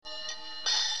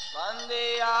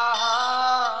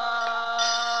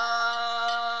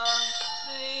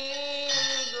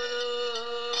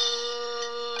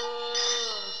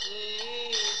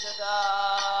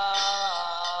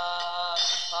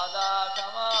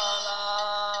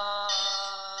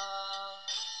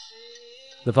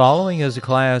The following is a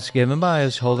class given by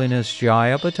His Holiness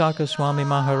Jayapataka Swami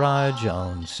Maharaj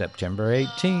on September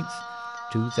 18th,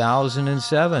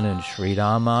 2007 in Sri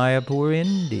Mayapur,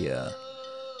 India.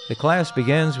 The class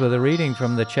begins with a reading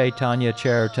from the Chaitanya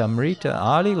Charitamrita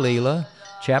Adi Leela,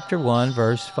 Chapter 1,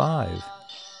 Verse 5.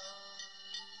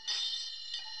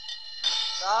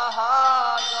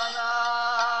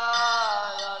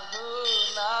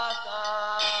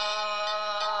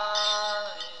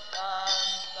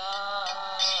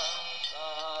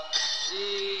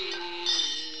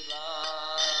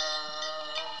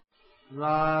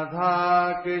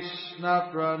 Radha Krishna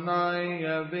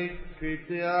Pranaya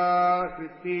Vikritya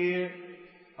Kriti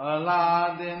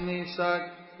Aladini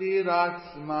Shakti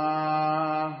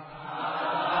Rasma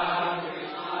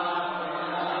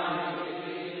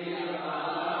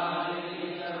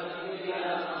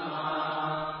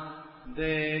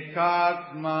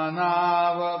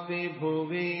Dekatmanavapi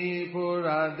Bhuvi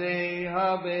Puradeha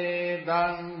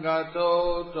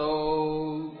Vedangatoto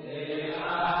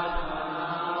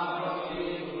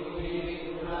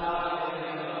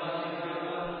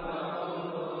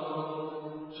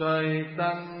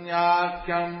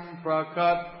Chaitanyakyam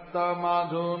Prakatta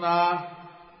Madhuna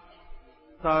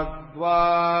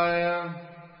Tadvaya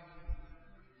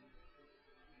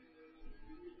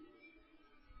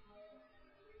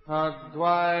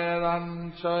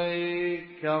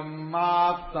Tadvairanchaikyam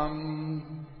Maptam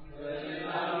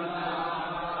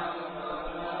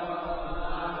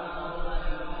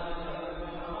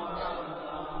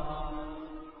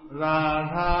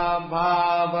Radha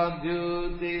Bhava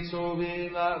Dyuti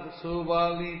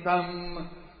Subalitam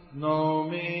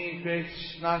Nomi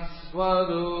Krishna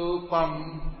Swarupam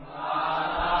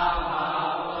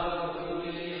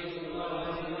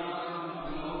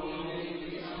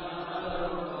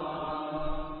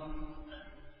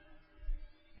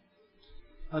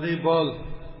Hari Bol.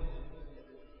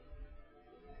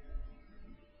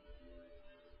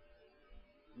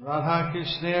 Radha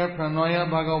Krishner Pranoya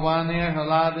Bhagavaner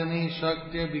Haladini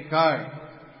Shakti Vikar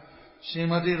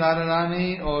Srimati Radharani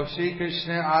or Shri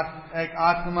Krishna Ek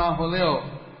Atma Holeo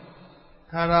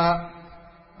Tara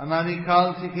Anadikal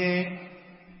Theke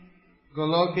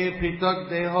Goloke Pitak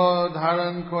Deho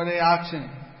Dharan Kore Achen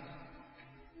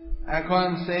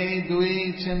Ekhon Sei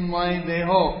Dui Chinmoy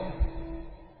Deho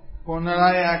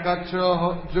Punarai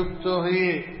Akatra Jukto Hi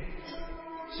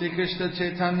Shri Krishna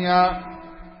Chaitanya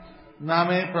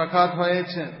নামে প্রকাশ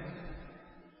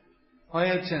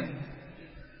হয়েছেন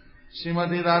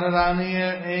শ্রীমতী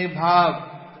রাধারানীর এই ভাব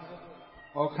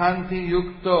অখান্তি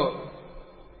যুক্ত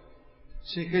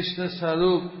শ্রীকৃষ্ণ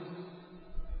স্বরূপ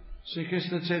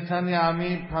শ্রীকৃষ্ণ চৈতন্য আমি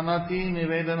প্রণতি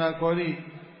নিবেদন করি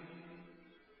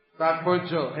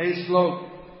তাৎপর্য এই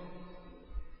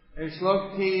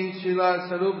শ্লোকটি শ্রীলা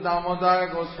স্বরূপ দামোদর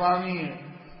গোস্বামী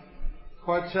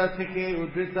খরচা থেকে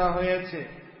উদ্ধৃত হয়েছে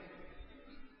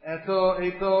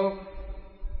এই তো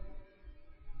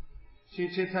শ্রী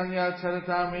চৈতন্য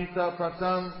চরিতামৃত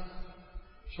প্রথম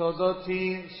 14টি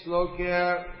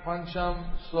শ্লোকের পঞ্চম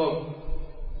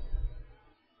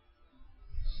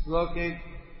শ্লোকে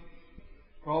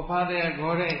প্রভাদের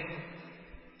ঘরে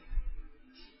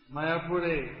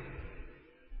মায়াপুরে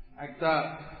একটা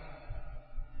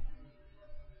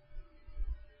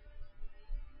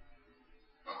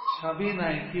ছবি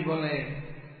নাই কি বলে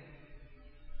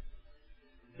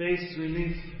bas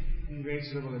relief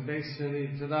ইংরেজিতে বলে bas relief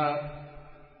যেটা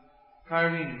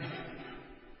কার্ভিং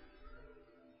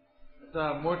একটা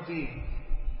মূর্তি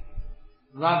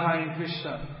রাধা এবং কৃষ্ণ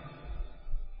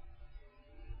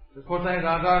কোথায়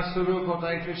রাধা শুরু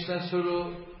কোথায় কৃষ্ণ শুরু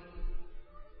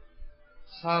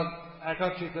সব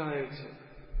একত্রিত হয়েছে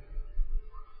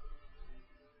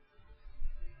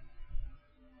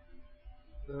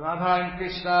রাধা এবং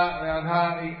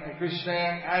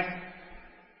কৃষ্ণের এক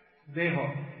দেহ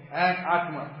এক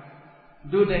আত্মা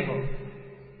দু দেহ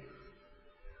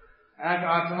এক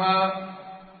আত্মা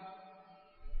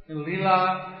লীলা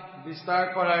বিস্তার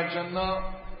করার জন্য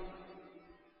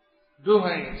দু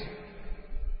হয়ে গেছে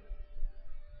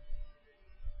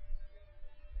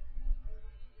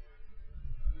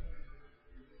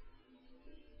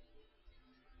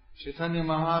চৈতন্য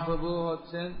মহাপ্রভু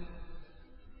হচ্ছেন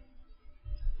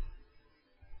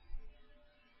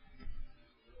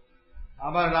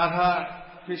আবার রাধা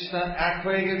কৃষ্ণ এক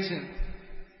হয়ে গেছেন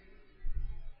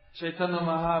চৈতন্য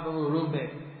মহাপ্রভু রূপে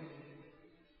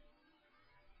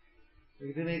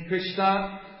তিনি কৃষ্ণ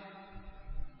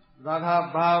রাধা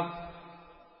ভাব,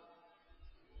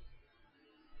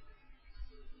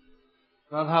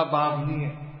 রাধা ভাব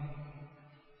নিয়ে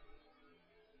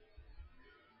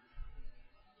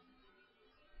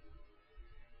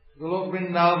গোলক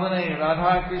বৃন্দাবনে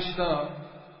রাধা কৃষ্ণ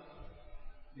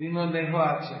দীন দেহ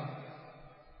আছে।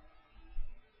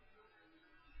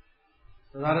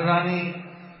 রাধা রানী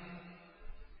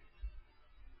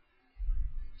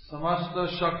সমস্ত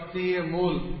শক্তির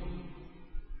মূল।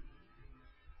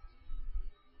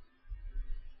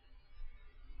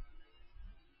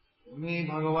 উনি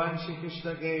ভগবান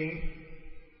শ্রীকৃষ্ণকে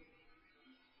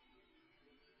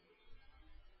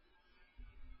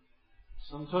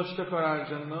সন্তুষ্ট করার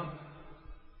জন্য,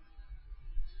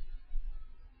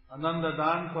 আনন্দ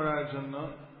দান করার জন্য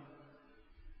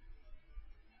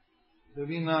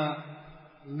বিভিন্ন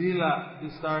লীলা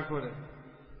বিস্তার করে।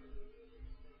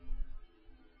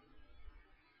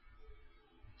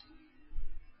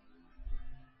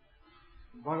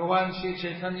 ভগবান শ্রী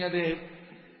চৈতন্য দেব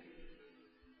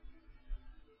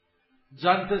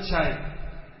জানতে চাই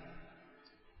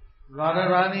রাধা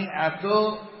রানী এত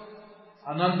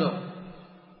আনন্দ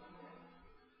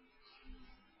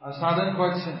সাধন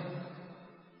করছেন,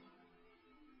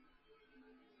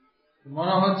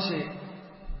 মনে হচ্ছে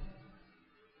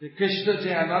যে কৃষ্ণ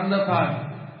যে আনন্দ পান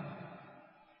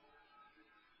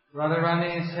রাধা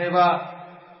রানীর সেবা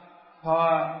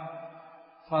হওয়া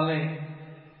ফলে,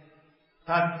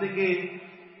 তার থেকে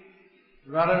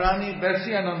রাধা রানী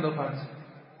বেশি আনন্দ পাচ্ছে।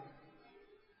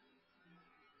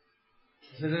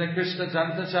 সেজন্য কৃষ্ণ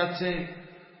জানতে চাচ্ছে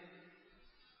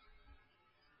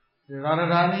যে রাধা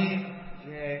রানী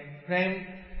যে প্রেম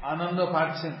আনন্দ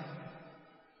পাচ্ছেন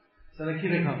সেটা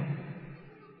কিরকম।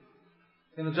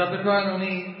 কিন্তু যতক্ষণ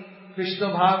উনি কৃষ্ণ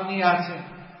ভাব নিয়ে আছেন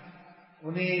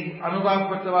উনি অনুভব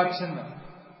করতে পারছেন না।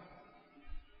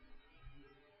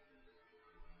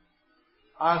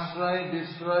 আশ্রয়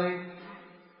বিশ্রয়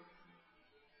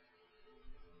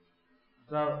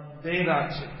দেহ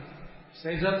আছে,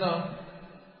 সেই জন্য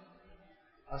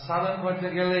সাধন করতে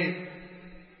গেলে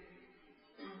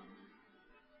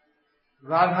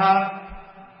রাধা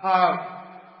ভাব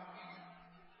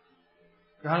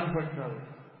গ্রহণ করতে হবে।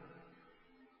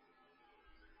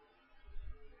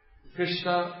 কৃষ্ণ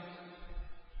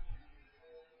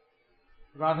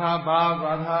রাধা ভাব,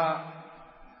 রাধা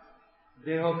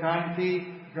দেহ কান্তি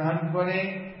গ্রহণ করে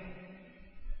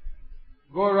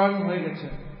গৌরাঙ্গ হয়ে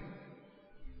গেছেন।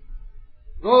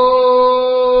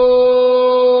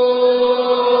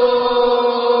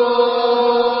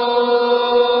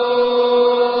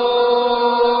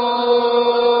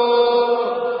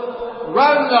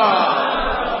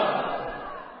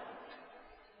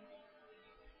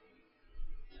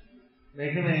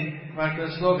 এখানে কয়েকটা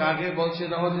শ্লোক আগে বলছে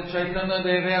হচ্ছে চৈতন্য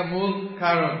দেবের মূল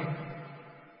কারণ।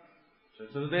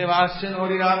 চৈতন্যদেব আসছেন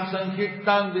হরিনাম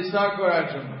সংকীর্তন বিস্তার করার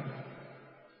জন্য।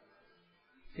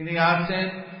 তিনি আসছেন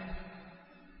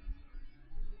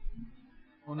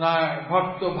ওনার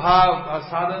ভক্ত ভাব আর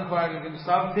সাধন করার জন্য। কিন্তু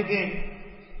সব থেকে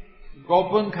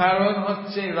গোপন কারণ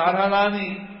হচ্ছে রাধা রানী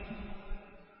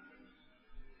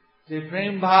যে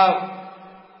প্রেম ভাব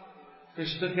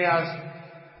কৃষ্ণকে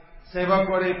সেবা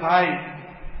করে ভাই,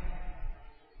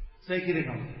 সে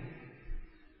কিরকম।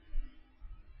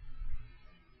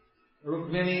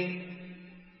 রুক্মিণী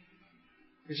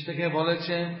কৃষ্ণকে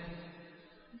বলেছেন,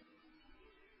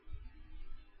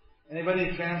 anybody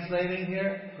translating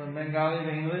here from Bengali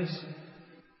to English?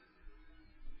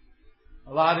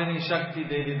 Aladini Shakti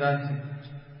Devi Dasi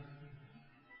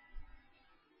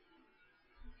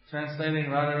translating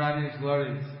Radharani's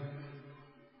glories.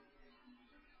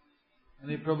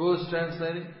 Any Prabhu's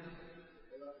translating?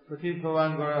 Pratik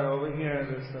Pavan Gora over here,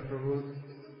 there's the Prabhu.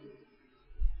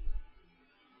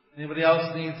 Anybody else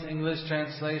needs English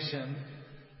translation?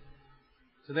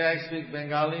 Today I speak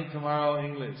Bengali, tomorrow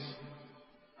English.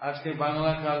 আজকে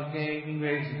বাংলা, কালকে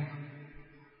ইংরেজি।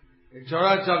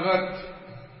 জড়া জগৎ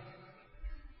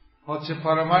হচ্ছে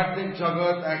পারমার্থিক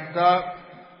জগৎ একটা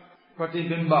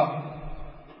প্রতিবিম্ব,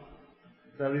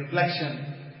 reflection,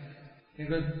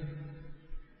 কিন্তু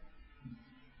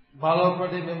ভালো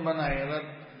প্রতিবিম্ব নাই, এটা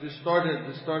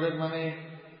ডিস্টর্টেড মানে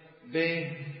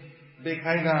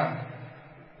বেখাইদা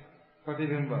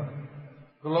প্রতিবিম্ব।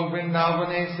 গোলক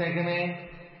বৃন্দাবনে সেখানে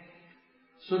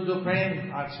শুদ্ধ প্রেম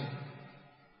আছে,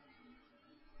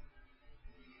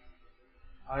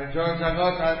 আর জড়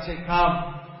জগৎ আছে কাম।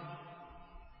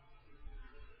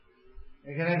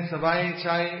 এখানে সবাই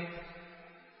চাই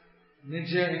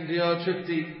নিজের ইন্দ্রিয়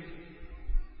তৃপ্তি,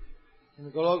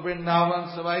 গোলক বৃন্দাবন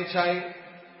সবাই চাই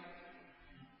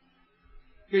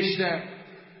কৃষ্ণের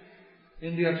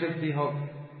ইন্দ্রিয় তৃপ্তি হোক,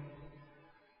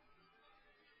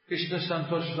 কৃষ্ণ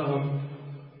সন্তুষ্ট হোক।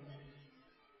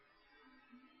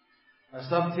 আর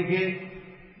সব থেকে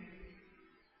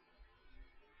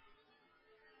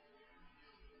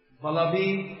বলবী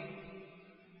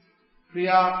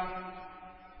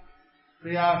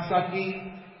প্রিয়া সখী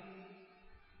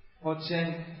হচ্ছেন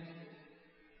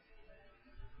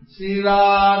শ্রী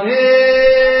রাধে।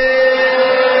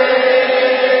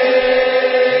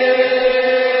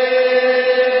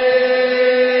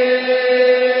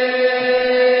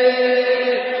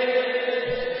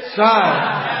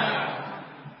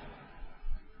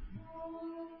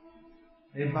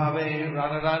 এভাবে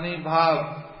রাধারানী ভাব,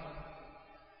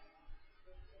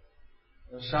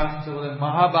 শাস্ত্র বলে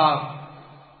মহাভাব।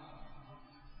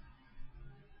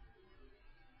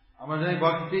 আমাদের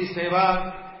ভক্তি সেবা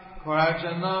করার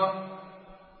জন্য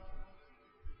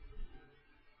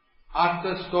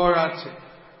 8টা স্তর আছে।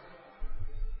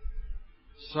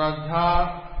 শ্রদ্ধা,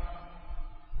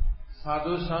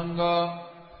 সাধু সঙ্গ,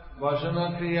 ভজন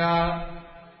ক্রিয়া,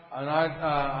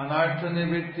 অনর্থ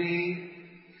নিবৃত্তি,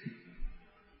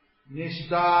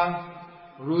 নিষ্ঠা,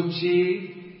 রুচি,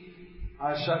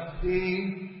 আসক্তি,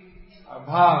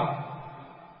 ভাব।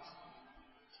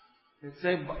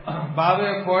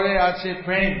 ভাবের পরে আছে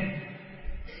প্রেম।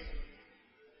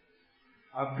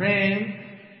 আর প্রেম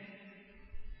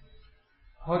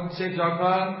হচ্ছে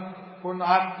যখন কোন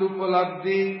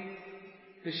আত্মোপলব্ধি,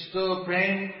 কৃষ্ণ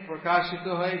প্রেম প্রকাশিত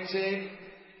হয়েছে।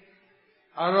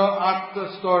 আরো 8টা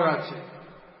স্তর আছে।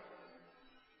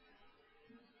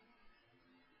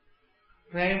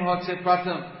 প্রেম হচ্ছে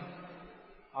প্রথম,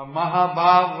 আর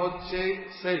মহাভাব হচ্ছে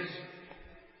শেষ।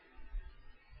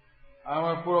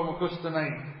 আমার পুরো মুখস্থ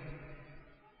নাই,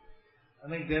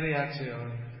 অনেক দেরি আছে।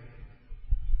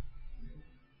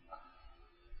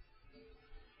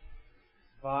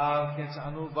 ভাব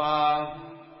অনুভাব,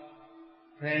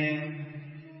 প্রেম,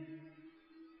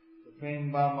 প্রেম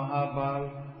বা মহাভাব,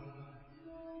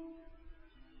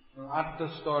 8টা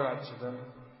স্তর আছে।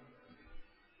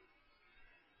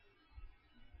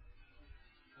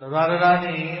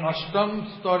 রাধারানী 8ম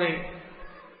স্তরে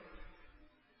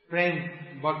প্রেম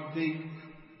ভক্তি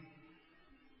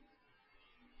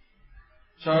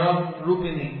চরম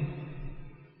রূপিণী।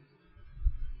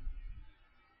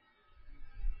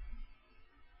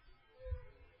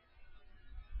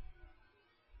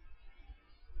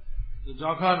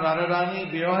 যখন রাধারানী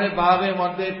বিরহে ভাবের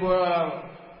মধ্যে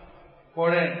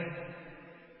পড়ে,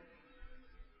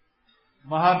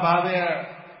 মহাভাবের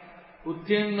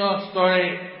উত্তীর্ণ স্তরে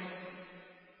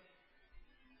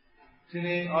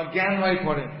তিনি অজ্ঞান হয়ে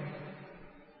পড়েন।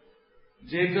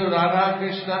 যেহেতু রাধা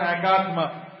কৃষ্ণ একাত্মা,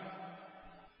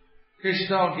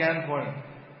 কৃষ্ণ অজ্ঞান পড়েন।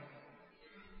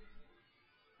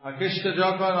 আর কৃষ্ণ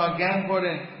যখন অজ্ঞান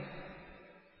পড়েন,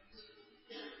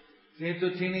 যেহেতু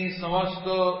তিনি সমস্ত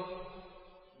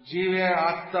জীবের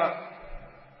আত্মা,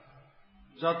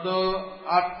 যত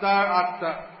আত্মার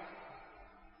আত্মা,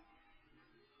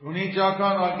 উনি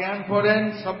যখন অজ্ঞান পড়েন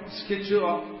সব কিছু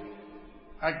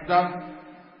একদম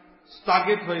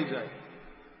স্থগিত হয়ে যায়,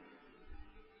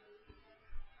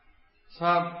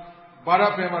 সব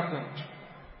বরফের মতন।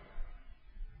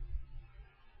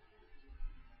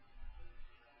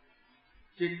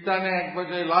 কীর্তনে একবার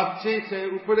যে লাভছে সে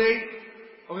উপরেই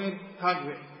উনি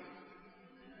থাকবে।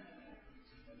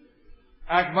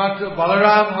 একমাত্র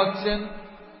বলরাম হচ্ছেন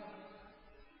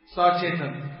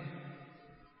সচেতন।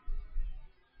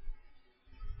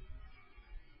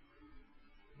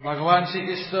 ভগবান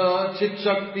শ্রীকৃষ্ণ চিৎ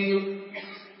শক্তি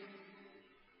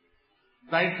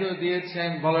দায়িত্ব দিয়েছেন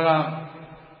বলরাম।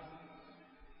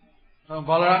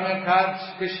 বলরামের কাজ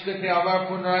কৃষ্ণকে আবার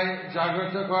পুনরায়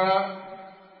জাগ্রত করা,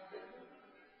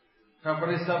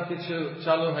 তারপরে সব কিছু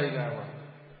চালু হয়ে যায়।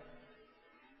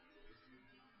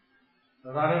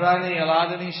 রাধারানী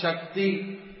আলাদিনী শক্তি,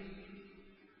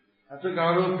 এত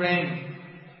গাঢ় প্রেম।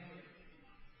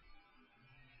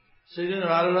 সেদিন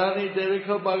রাধারানী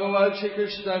দেখো ভগবান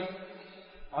শ্রীকৃষ্ণ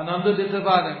আনন্দ দিতে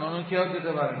পারেন, অন্য কেউ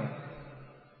দিতে পারেন।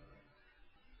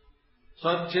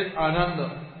 সচ্চিত আনন্দ।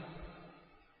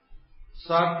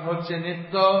 সৎ হচ্ছে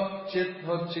নিত্য, চিত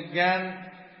হচ্ছে জ্ঞান,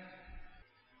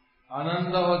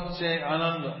 আনন্দ হচ্ছে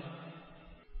আনন্দ।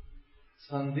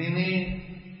 সন্দিনী,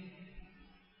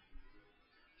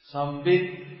 সম্বিত,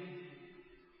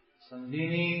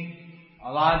 সন্দিনী,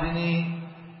 আলাদিনী,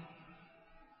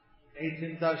 এই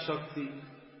 3টা শক্তি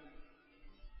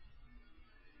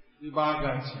বিভাগ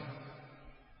আছে।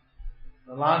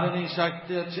 আলাদিনী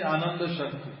শক্তি হচ্ছে আনন্দ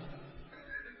শক্তি।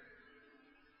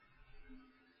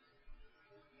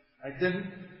 একদিন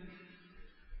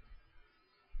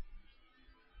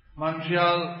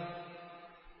মন্ট্রিয়াল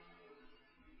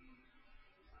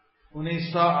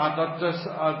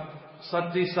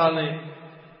 1968 সালে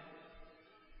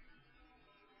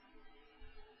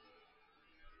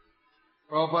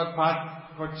প্রভুপাদ পাঠ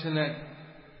করছিলেন,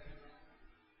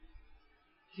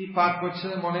 কি পাঠ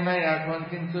করছিলেন মনে নাই এখন,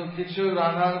 কিন্তু কিছু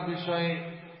রাধার বিষয়ে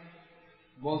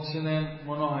বলছিলেন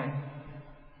মনে হয়।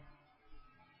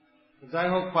 যাই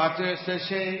হোক, পাঠের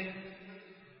শেষে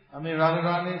আমি রাধা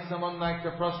রানীর সম্বন্ধে একটা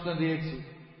প্রশ্ন দিয়েছি।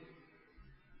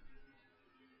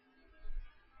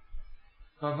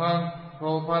 তখন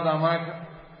প্রভুপাদ আমার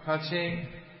কাছে,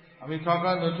 আমি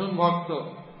তখন নতুন ভক্ত,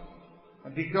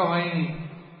 দীক্ষা হয়নি,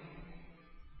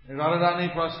 রাধা রানী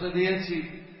প্রশ্ন দিয়েছি,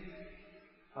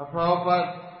 আর প্রভুপাদ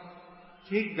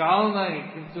ঠিক গাল নাই,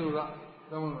 কিন্তু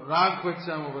রাগ করছে।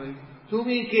 আমার বলি,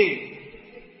 তুমি কে?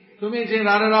 তুমি যে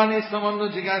রাধা রানীর সম্বন্ধে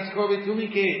জিজ্ঞাসা করবে, তুমি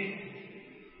কে?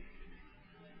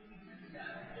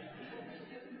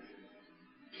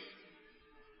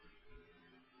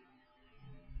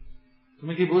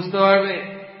 তুমি কি বুঝতে পারবে?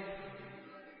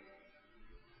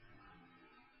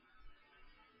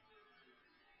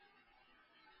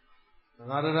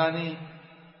 রাধা রানী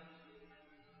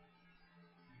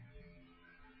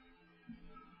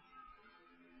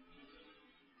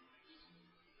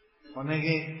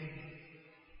অনেকে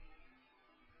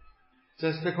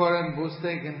চেষ্টা করেন বুঝতে,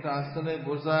 কিন্তু আসলে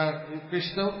বোঝার,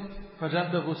 কৃষ্ণ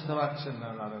পর্যন্ত বুঝতে পারছেন না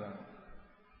রাধা রানী।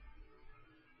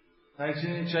 তাই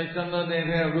তিনি চৈতন্য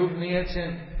দেবের রূপ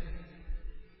নিয়েছেন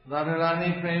রাধা রানী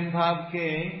প্রেম ভাবকে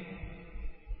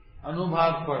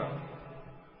অনুভব করা।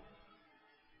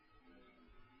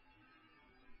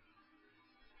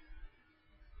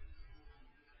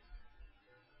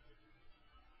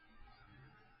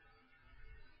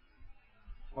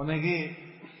 অনেকে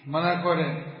মনে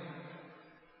করেন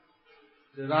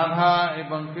যে রাধা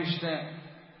এবং কৃষ্ণের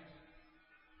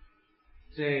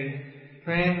যে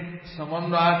প্রেম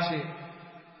সম্বন্ধ আছে,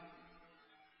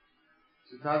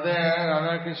 তাদের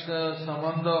রাধা কৃষ্ণ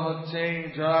সম্বন্ধ হচ্ছে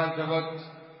জড় জগৎ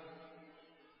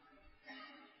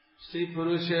স্ত্রী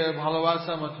পুরুষের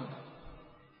ভালোবাসা মতো।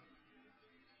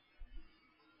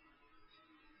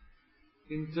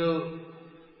 কিন্তু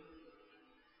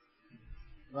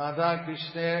রাধা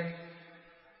কৃষ্ণের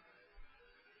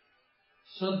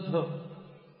শুদ্ধ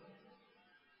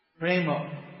প্রেম,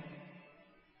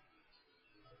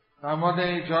 তার মধ্যে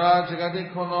জড়া জগতে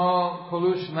কোন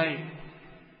খলুস নাই,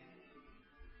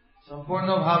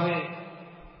 সম্পূর্ণভাবে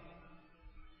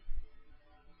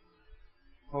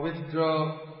পবিত্র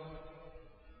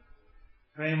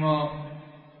প্রেম,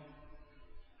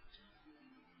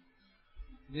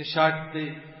 নিঃস্বার্থী।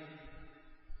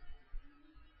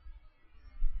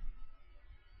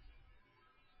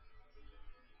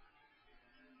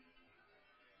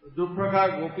 দু প্রকার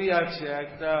গোপী আছে,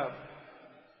 একটা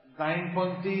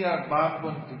ডাইনপন্থী আর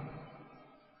বামপন্থী।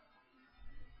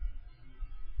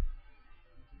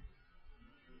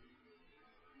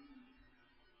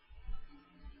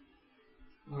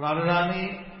 রাধা রানী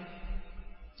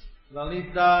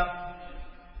ললিতা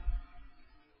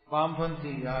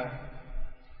বামপন্থী, আর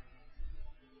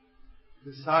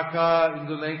বিশাখা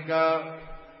ইন্দুলেখা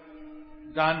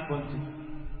ডানপন্থী।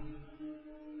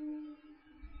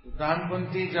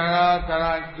 ডানপন্থী যারা, তারা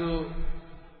একটু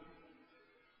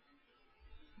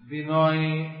বিনয়,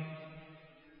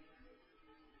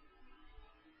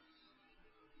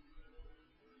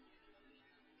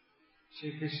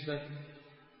 শ্রীকৃষ্ণ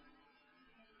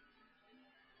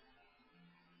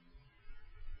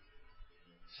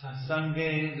সঙ্গে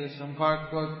যে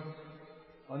সম্পর্ক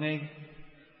অনেক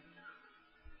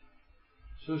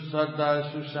সুশ্রদ্ধা,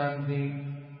 সুশান্তি।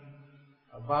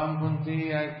 বামপন্থী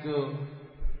একটু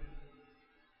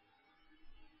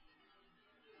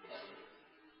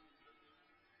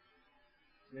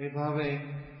এইভাবে,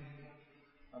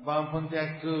 বামপন্থী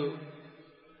একটু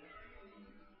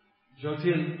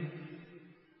জটিল।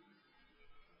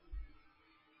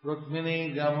 রুক্মিণী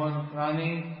যেমন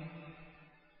রানী,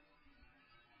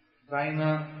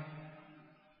 ডাইনা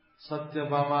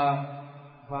সত্যভামা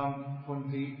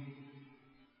বামপন্থী।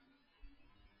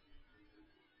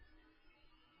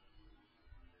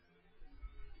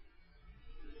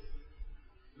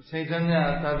 সেই জন্য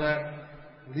তাদের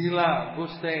লীলা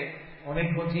বুঝতে অনেক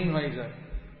কঠিন হয়ে যায়।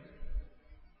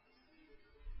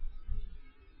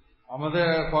 আমাদের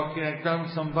পক্ষে একদম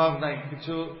সম্ভব নাই।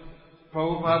 কিছু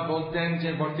প্রভুপাদ বলতেন যে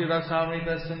ভক্তি রসামৃত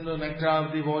সিন্ধু নেক্টার অফ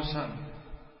ডিভোশন,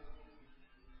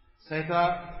 সেটা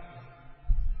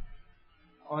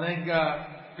অনেক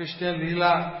কৃষ্ণের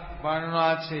লীলা বর্ণনা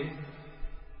আছে।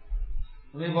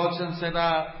 উনি বলছেন সেটা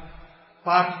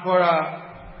পাঠ করা,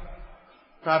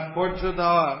 তাৎপর্য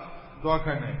দেওয়া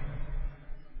দরকার নেই।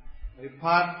 এই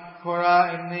পাঠ করা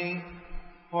এমনি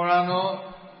পড়ানো,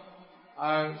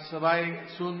 আর সবাই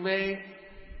শুনবে,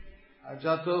 আর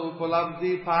যত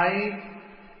উপলব্ধি পাই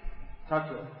তত।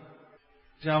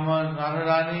 যেমন রাধা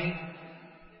রানী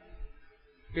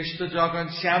কৃষ্ণ যখন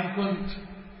শ্যামকুণ্ড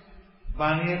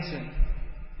বানিয়েছেন,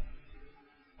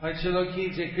 হয়েছিল কি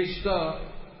যে কৃষ্ণ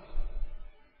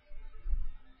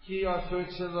কি অসুর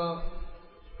ছিল,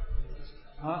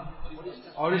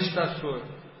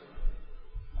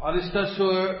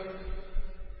 অরিষ্টাসুর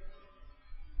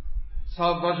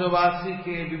সব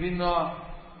ব্রজবাসীকে বিভিন্ন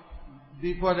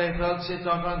বিপদে ফেলছে,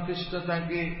 তখন কৃষ্ণ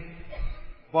তাকে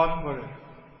বধ করে।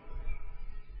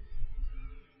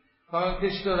 তখন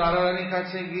কৃষ্ণ রাধারানীর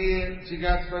কাছে গিয়ে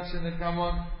জিজ্ঞাসা করছেন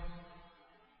কেমন,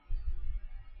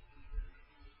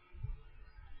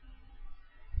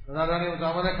 রাধারানী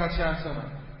আমাদের কাছে আসে না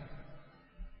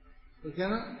তো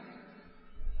কেন?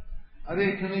 আরে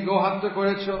তুমি গোহত্যা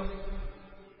করেছ,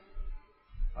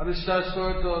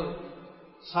 অরিষ্টাসুর তো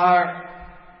সার,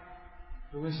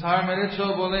 তুমি সার মেরেছ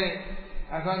বলে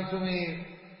এখন তুমি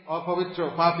অপবিত্র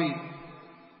পাপী,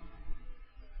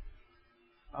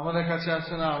 আমাদের কাছে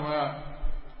আসে না, আমরা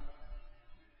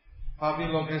পাপী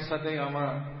লোকের সাথে আমরা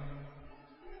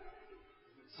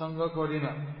সঙ্গ করি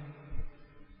না।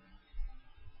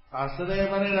 আসলে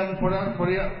মানে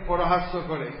পরহাস্য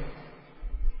করে,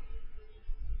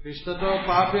 কৃষ্ণ তো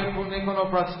পাপের পুণ্যে কোনো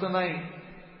প্রশ্ন নাই,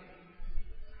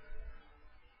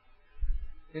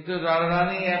 কিন্তু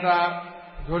রাধারানী এটা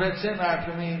ধরেছেন আর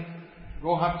তুমি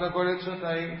গোহত্যা করেছ,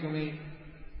 তাই তুমি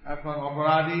এখন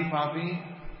অপরাধী পাপী,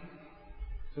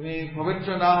 তুমি পবিত্র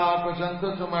না হওয়া পর্যন্ত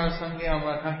তোমার সঙ্গে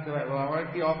আমরা থাকতে পারবো। আমরা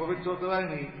কি অপবিত্র হতে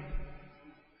পারিনি?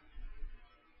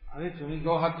 আরে তুমি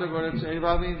গোহত্যা করেছো,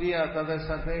 এইভাবেই দিয়া তাদের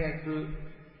সাথে একটু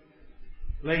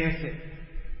লেগেছে।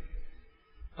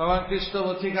 তখন কৃষ্ণ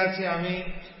ঠিক আছে, আমি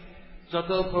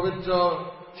যত পবিত্র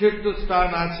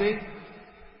তীর্থস্থান আছে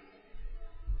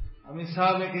আমি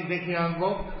সব একে দেখে আনবো,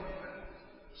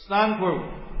 স্নান করব।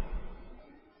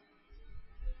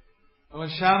 এবং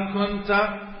শ্যামকুণ্ডটা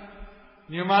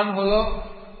নির্মাণ হল,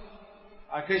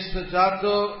 আর কৃষ্ণ যত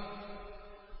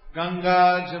গঙ্গা,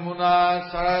 যমুনা,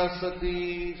 সরস্বতী,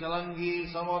 জলঙ্গি,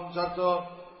 সমন যত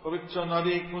পবিত্র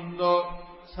নদী কুণ্ড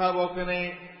সব ওখানে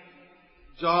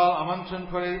জল আমন্ত্রণ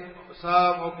করে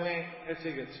সব ওখানে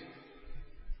এসে গেছে।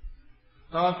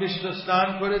 তখন কৃষ্ণ স্নান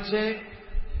করেছে,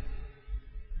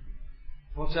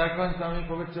 বলছে এখন তো আমি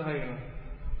পবিত্র হয়ে গেলাম,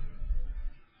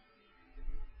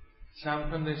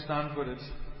 শ্যামকুণ্ডে স্নান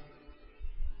করেছি,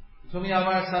 তুমি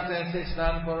আমার সাথে এসে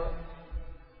স্নান করো।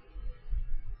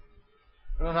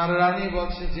 রাধারানী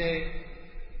বলছে যে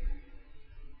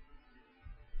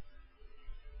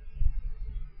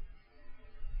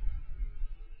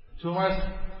তোমার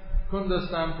কুণ্ড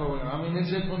স্নান করবো না, আমি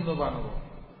নিজে কুণ্ড বানাবো।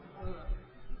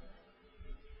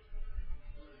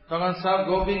 তখন সব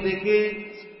গোপী দেখে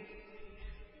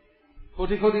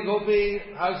কোটি কোটি গোপী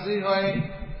হাজির হয়ে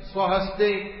স্বহস্তে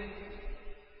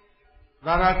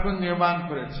রাধাকুণ্ড নির্মাণ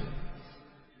করেছে।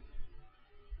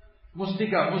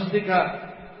 মুষ্টিকা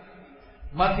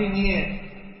মাটি নিয়ে,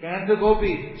 কেন তো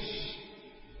গোপী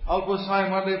অল্প সময়ের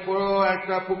মধ্যে পুরো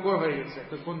একটা পুকুর হয়ে গেছে,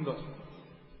 একটা কুণ্ড।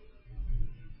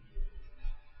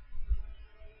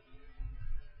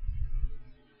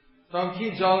 তখন কি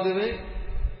জল দেবে?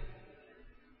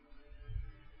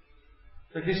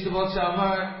 তো কৃষ্ণ বলছে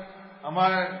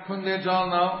আমার কুণ্ডের জল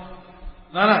নাও।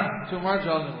 না না, তোমার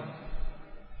জল নেব,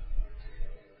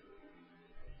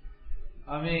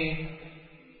 আমি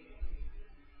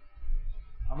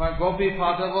আমার গোপী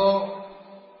পাঠাবো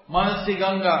মানসী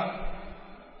গঙ্গা,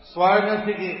 স্বর্গ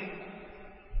থেকে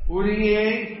উড়িয়ে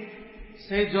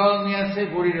সেই জল নিয়ে এসে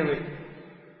ভরিয়ে দেবে।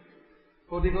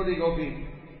 কোটি কোটি গোপী,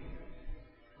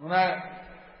 ওনার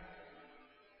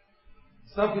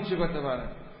সব কিছু করতে পারে।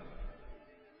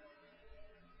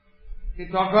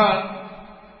 তখন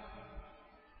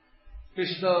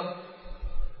কৃষ্ণ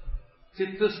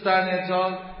চিত্তস্থানে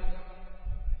জল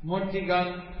মূর্তিগান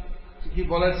কি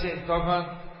বলেছে, তখন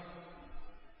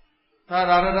তার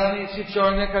রাধারানী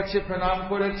শ্রীচরণের কাছে প্রণাম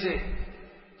করেছে,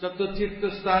 যত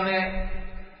তীর্থস্থানে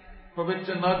পবিত্র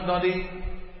নদ নদী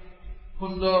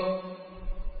কুণ্ড,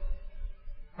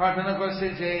 প্রার্থনা করছে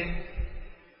যে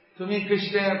তুমি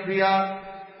কৃষ্ণের প্রিয়া,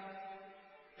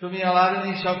 তুমি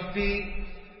আলাদিনী শক্তি,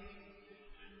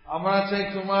 আমরা চাই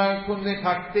তোমার কুণ্ডে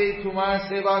থাকতে, তোমার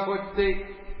সেবা করতে,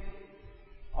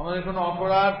 আমাদের কোনো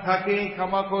অপরাধ থাকে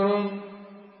ক্ষমা করুন,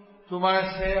 তোমার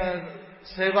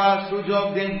সেবা সুযোগ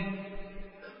দিন।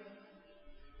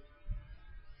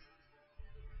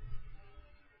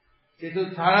 কিন্তু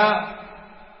তারা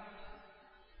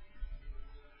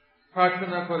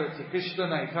প্রার্থনা করেছে, কৃষ্ণ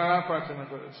নাই, তারা প্রার্থনা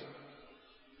করেছে।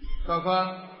 তখন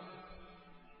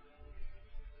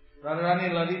রাধারানী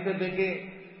ললিতা দেখে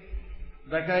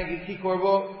দেখায় কি করব,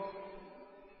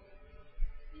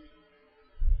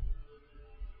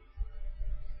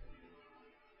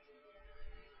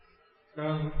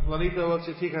 কারণ ললিতা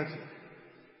বলছে ঠিক আছে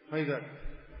হয়ে যাক।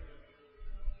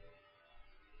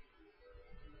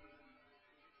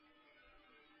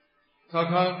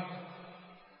 তখন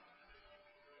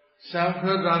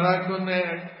শ্যামখুদ রাধাকুণ্ডে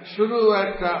শুরু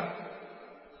একটা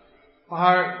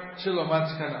পাহাড় ছিল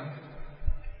মাঝখানা,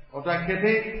 ওটা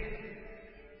কেটে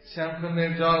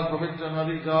শ্যামকুণ্ডের জল, পবিত্র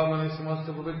নদীর জল, মানে সমস্ত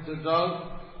পবিত্র জল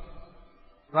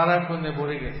রাধাকুণ্ডে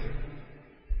ভরে গেছে।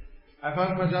 এখন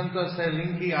পর্যন্ত সে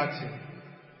লিঙ্কই আছে।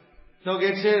 কেউ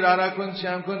গেছে রাধাকুণ্ড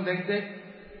শ্যামকুণ্ড দেখতে?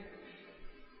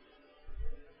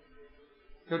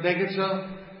 কেউ দেখেছ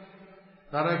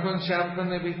রাধাকুণ্ড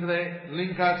শ্যামকুণ্ডের ভিতরে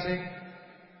লিঙ্ক আছে?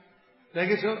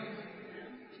 দেখেছ?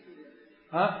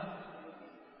 হ্যাঁ,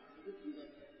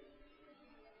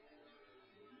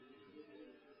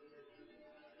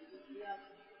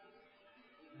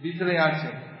 ভিতরে আছে।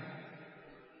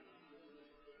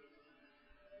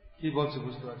 কি বলছে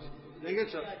বুঝতে পারছি?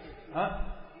 দেখেছ? হ্যাঁ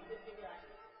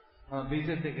হ্যাঁ,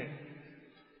 ভিতর থেকে।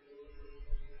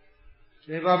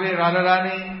 এভাবে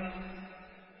রাধারানী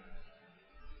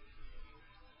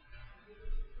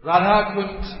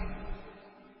রাধাকুণ্ড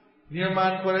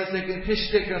নির্মাণ করেছে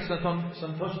কৃষ্ণকে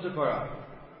সন্তুষ্ট করা,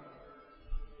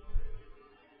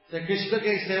 সে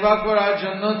কৃষ্ণকে সেবা করার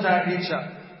জন্য তার ইচ্ছা।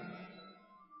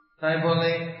 তাই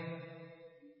বলে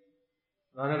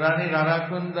রাধারানী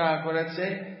রাধাকুণ্ড করেছে।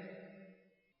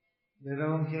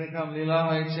 এরকম কিরকম লীলা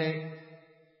হয়েছে,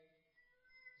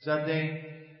 যাতে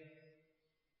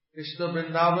কৃষ্ণ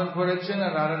বৃন্দাবন করেছেন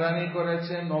আর রাধারানী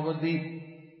করেছেন নবদ্বীপ,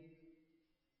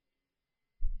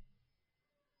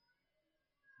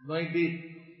 নৈদ্বীপ।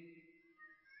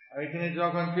 আর এখানে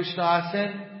যখন কৃষ্ণ আসেন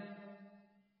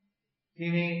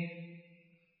তিনি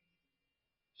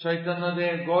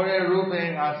চৈতন্যদেব গৌরের রূপে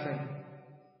আসেন।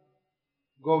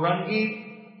 গৌরাঙ্গী,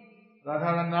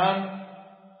 রাধার নাম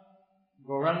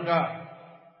গৌরাঙ্গা,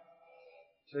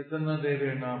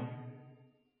 চৈতন্যদেবের নাম।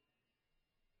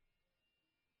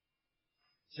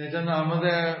 সেজন্য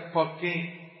আমাদের পক্ষে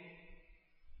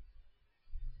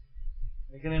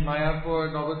এখানে মায়াপুর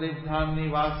নবদ্বীপ ধাম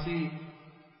নিবাসী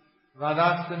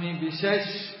রাধাষ্টমী বিশেষ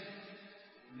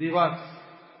দিবস,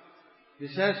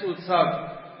 বিশেষ উৎসব।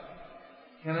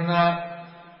 কেননা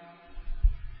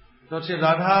হচ্ছে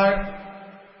রাধার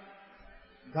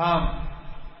ধাম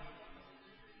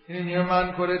তিনি নির্মাণ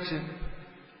করেছেন।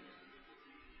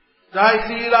 জয়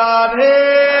শ্রী রাধে।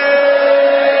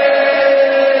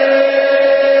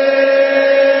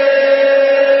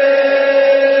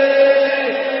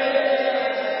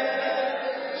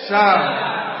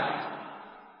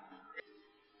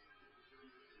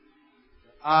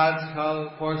 आज कल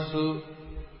परसों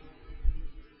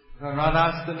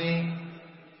राधाष्टमी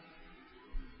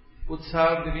उत्सव,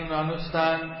 विभिन्न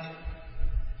अनुष्ठान,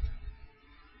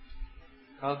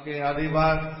 कल के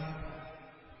आदिवार,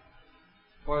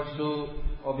 परसों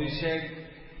अभिषेक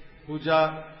पूजा,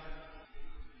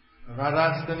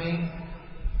 राधाष्टमी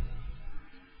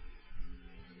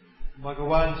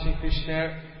भगवान श्री कृष्ण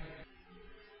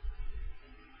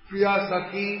प्रिया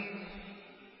सखी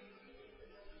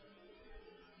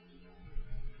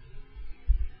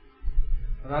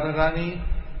राधा रानी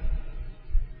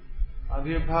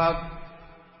आविर्भाव,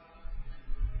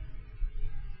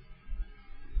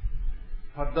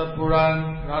 पद्मपुराण,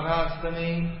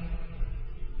 राधाष्टमी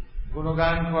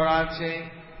गुणगान करा आछे,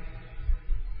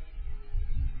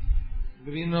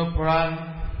 विभिन्न पुराण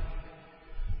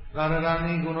राधा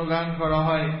रानी गुणगान करा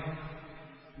हय।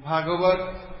 भागवत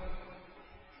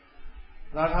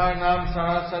राधार नाम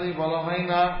सरासरि बला हय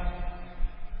ना,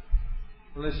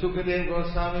 বলে সুখদেব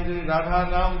গোস্বামী যদি রাধার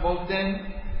নাম বলতেন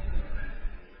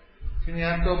তিনি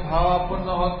এত ভাবাপন্ন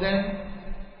হতেন,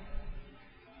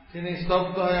 তিনি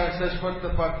স্তব্ধ হয়ে শেষ করতে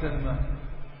পারতেন না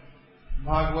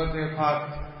ভাগবতের পাঠ।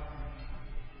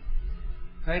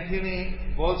 তাই তিনি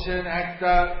বলছেন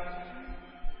একটা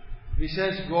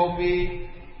বিশেষ গোপী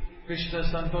কৃষ্ণ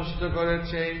সন্তুষ্ট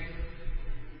করেছে,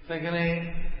 সেখানে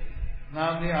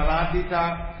নাম দিয়ে আরাধিতা,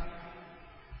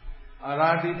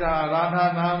 আরাধিতা রাধা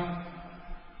নাম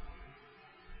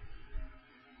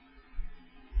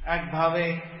একভাবে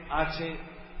আছে।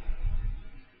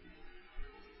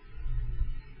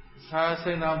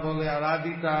 সরাসরি না বলে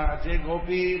আরাধিতা, যে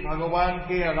গোপী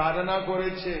ভগবানকে আরাধনা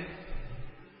করেছে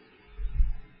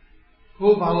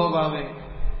খুব ভালোভাবে,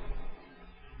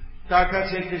 তার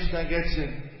কাছে কৃষ্ণ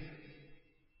গেছেন।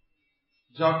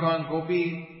 যখন গোপী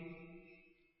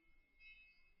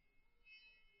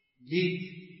গীত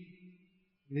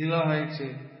লীলা হয়েছে,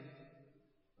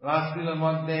 রাসলীলার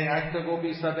মধ্যে একটা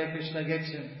গোপীর সাথে কৃষ্ণ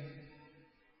গেছেন,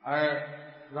 আর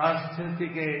রাসলীলা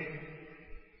থেকে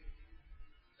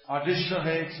অদৃশ্য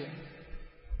হয়েছে।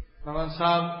 তখন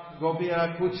সব গোপীরা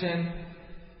খুঁজছেন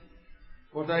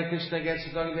কোথায় কৃষ্ণ গেছে,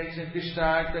 তখন দেখছেন কৃষ্ণ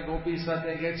একটা গোপীর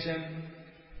সাথে গেছেন।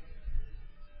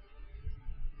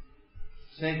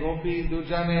 সেই গোপী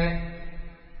দুজনে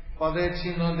পদের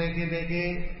চিহ্ন দেখে দেখে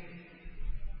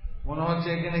মনে হচ্ছে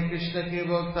এখানে কৃষ্ণ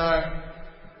কেবল তার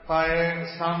পায়ের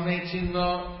সামনে চিহ্ন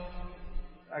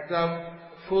একটা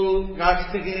ফুল গাছ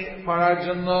থেকে পড়ার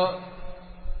জন্য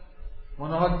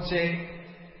মনে হচ্ছে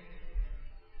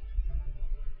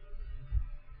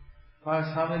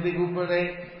সামনের দিক উপরে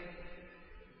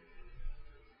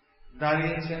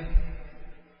দাঁড়িয়েছেন।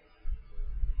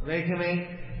 এখানে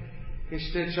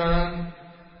কৃষ্ণের চরণ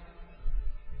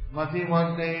মাটির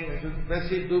মধ্যে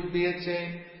বেশি ডুব দিয়েছে,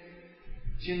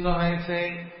 চিহ্ন হয়েছে,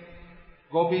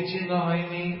 গোপী চিহ্ন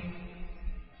হয়নি।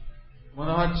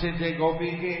 মনে হচ্ছে যে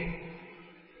গোপীকে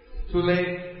তুলে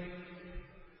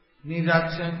নিয়ে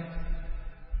যাচ্ছেন,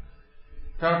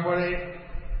 তারপরে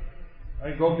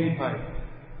ওই গোপী পাই,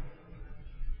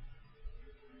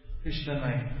 কৃষ্ণ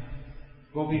নাই,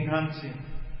 গোপী কাঁদছে,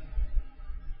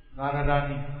 রাধা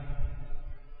রানী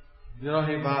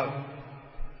বিরহে ভাব,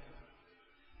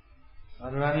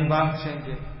 রাধা রানী ভাবছেন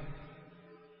যে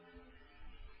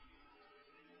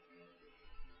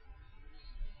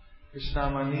কৃষ্ণ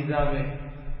আমার নিয়ে যাবে।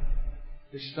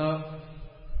 কৃষ্ণ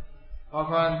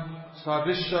কখন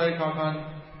সদৃশ্য হয়, কখন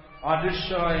অদৃশ্য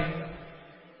হয়।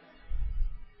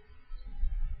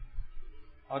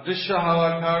 অদৃশ্য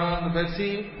হওয়ার কারণ বেশি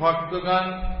ভক্তগণ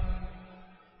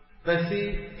বেশি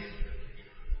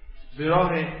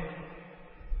বিরহে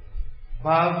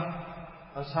ভাব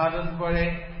সাধন করে,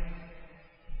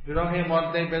 বিরহের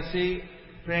মধ্যে বেশি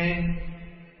প্রেম,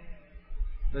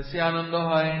 বেশি আনন্দ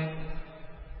হয়।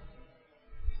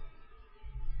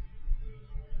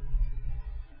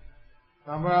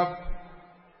 আমরা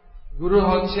গুরু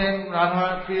হচ্ছেন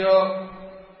রাধার প্রিয়,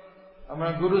 আমরা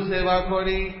গুরু সেবা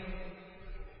করি,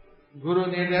 গুরু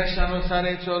নির্দেশ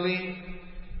অনুসারে চলি।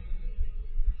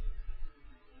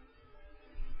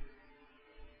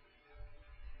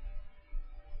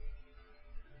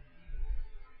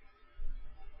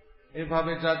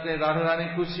 এভাবে যাতে রাধা রানী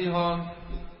খুশি হন,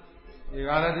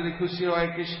 রাধা যদি খুশি হয়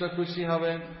কৃষ্ণ খুশি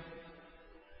হবেন।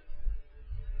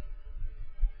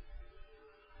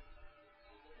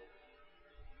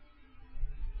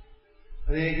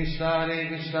 হরে কৃষ্ণ হরে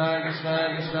কৃষ্ণ কৃষ্ণ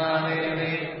কৃষ্ণ হরে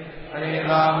হরে, হরে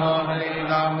রাম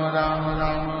রাম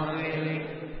রাম হরে হরে।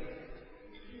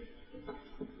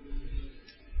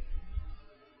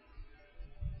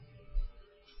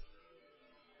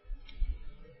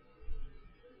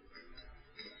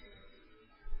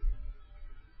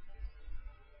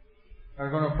 আর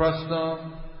কোন প্রশ্ন?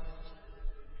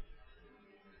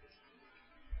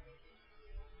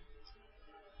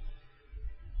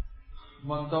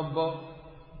 মন্তব্য?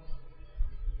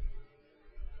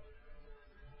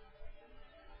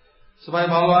 সবাই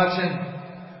ভালো আছেন?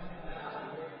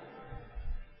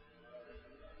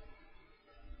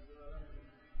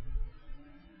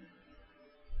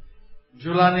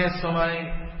 ঝুলানের সময়,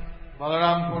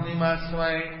 বলরাম পূর্ণিমার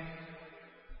সময়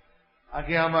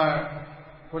আগে আমার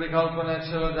পরিকল্পনা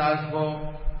ছিল যে আসবো,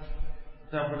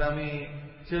 তারপরে আমি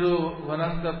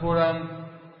তিরুবনন্তপুরম,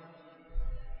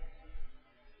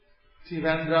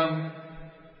 ত্রিবেন্দ্রম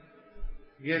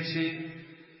গেছি,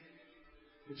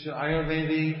 কিছু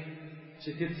আয়ুর্বেদিক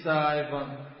চিকিৎসা এবং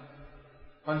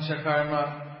পঞ্চকর্মা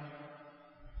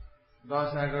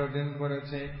 10-11 দিন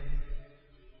করেছে।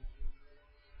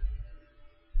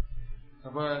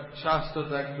 তারপর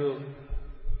স্বাস্থ্যটা একটু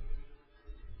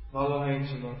ভালো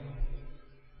হয়েছিল।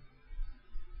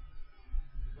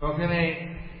 ওখানে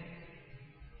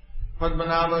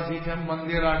পদ্মনাভজির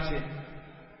মন্দির আছে,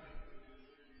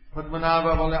 পদ্মনাভ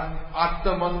বলে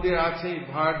 8টা মন্দির আছে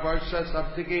ভারতবর্ষের সব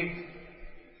থেকে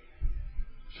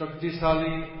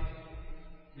শক্তিশালী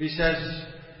বিশেষ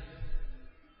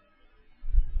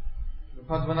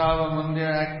পদ্মনাভ মন্দির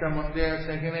একটা মন্দির।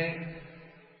 সেখানে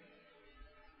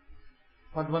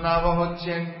পদ্মনাভ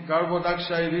হচ্ছেন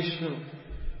গর্ভদক্ষায় বিষ্ণু,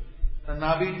 তার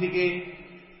নাভি থেকে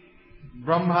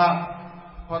ব্রহ্মা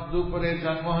পদ্ম উপরে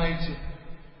জন্ম হয়েছে।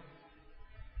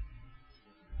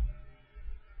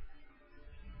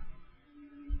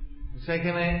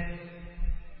 সেখানে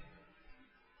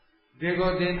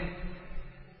দীর্ঘদিন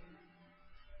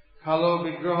কালো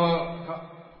বিগ্রহ,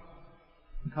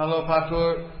 কালো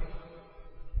পাথর,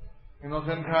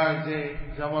 ওখানকার যে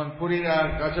যেমন পুরীর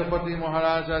গজপতি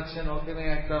মহারাজ আছেন, ওখানে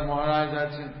একটা মহারাজ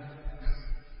আছেন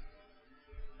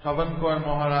শ্রবণকর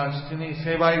মহারাজ, তিনি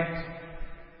সেবাইট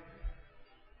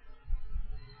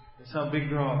সব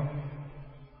বিগ্রহ।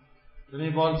 তিনি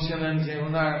বলছিলেন যে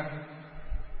ওনার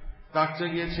ডাক্তার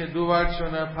গিয়েছে 2 বার,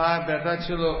 ওনার পা ব্যথা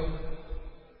ছিল,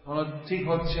 ঠিক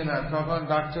হচ্ছে না। তখন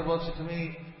ডাক্তার বলছে তুমি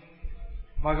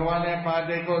ভগবানের পা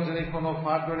দেখো যদি কোনো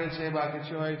ফাট ধরেছে বা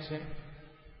কিছু হয়েছে,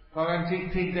 তখন ঠিক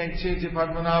ঠিক দেখছে যে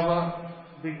পদ্মনাভ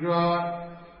বিগ্রহ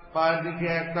পায়ের দিকে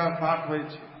একটা ফাট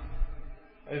হয়েছে,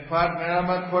 এই ফাট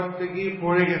মেরামত করতে গিয়ে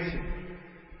পড়ে গেছে।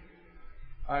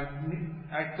 আর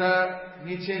একটা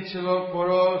নিচে ছিল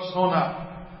বড় সোনা,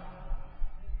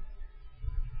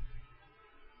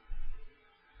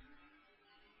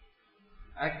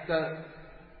 একটা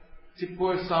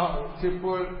টিপুর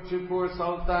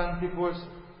সুলতান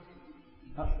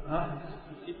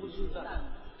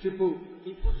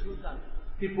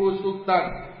টিপু সুলতান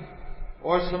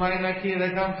ওর সময় নাকি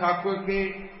এরকম ঠাকুরকে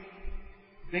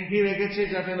দেখিয়ে রেখেছে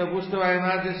যাতে না বুঝতে পারে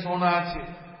না যে সোনা আছে।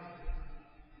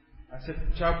 আচ্ছা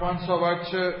 400-500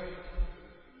 বছর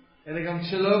এরকম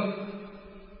ছিল,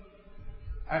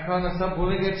 এখন সব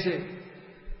ভুলে গেছে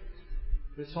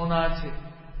যে সোনা আছে।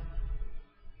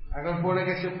 এখন পড়ে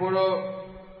গেছে পুরো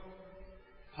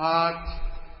হাত,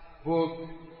 বুক,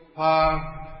 পা,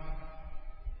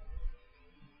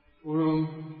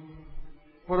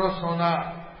 পুরো সোনা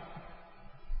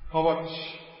কবচ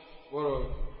বড়।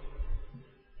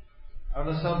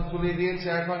 আমরা সব তুলে দিয়েছে,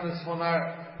 এখন সোনার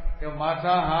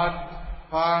মাথা, হাত,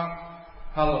 পা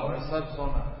কালো, সব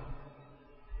সোনা।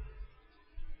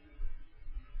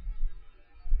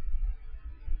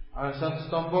 আর সব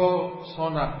স্তম্ভ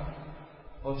সোনা,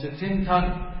 বলছে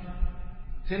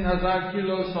 3,000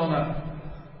 কিলো সোনা।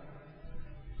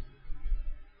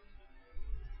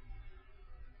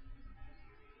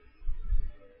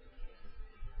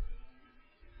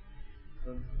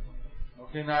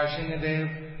 ওকে নরসিংহদেব,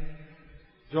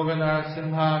 জগন্নাথ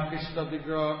সিংহা, কৃষ্ণ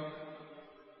বিগ্রহ,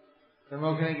 আমি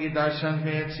ওখানে গিয়ে দর্শন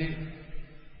পেয়েছি।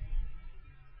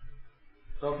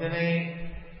 তো ওখানে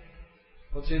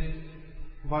হচ্ছে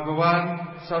ভগবান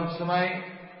সবসময়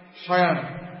স্বয়ং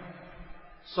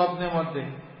স্বপ্নের মধ্যে,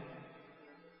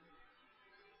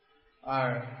 আর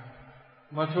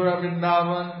মথুরা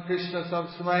বৃন্দাবন কৃষ্ণ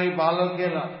সবসময় ভালো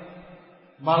খেলা,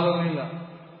 ভালো লীলা,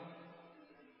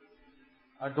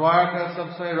 আর দ্বারকা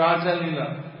সবসময় রাজা লীলা,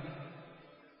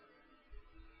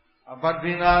 আর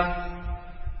বদ্রীনাথ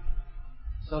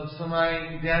সবসময়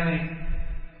জ্ঞানী,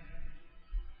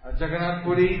 আর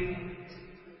জগন্নাথপুরী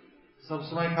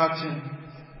সবসময় খাচ্ছেন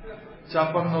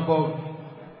 56 ভোগ,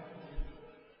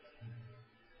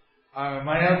 আর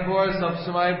মায়াপুর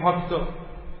সবসময় ভক্ত।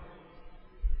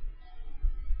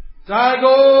 জয়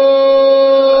গো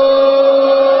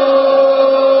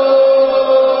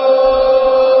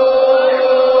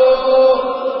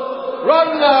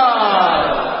রঙ্গা।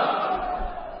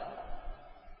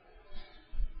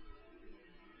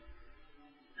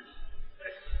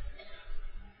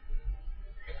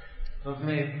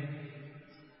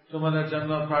 তোমাদের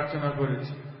জন্য প্রার্থনা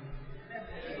করেছি।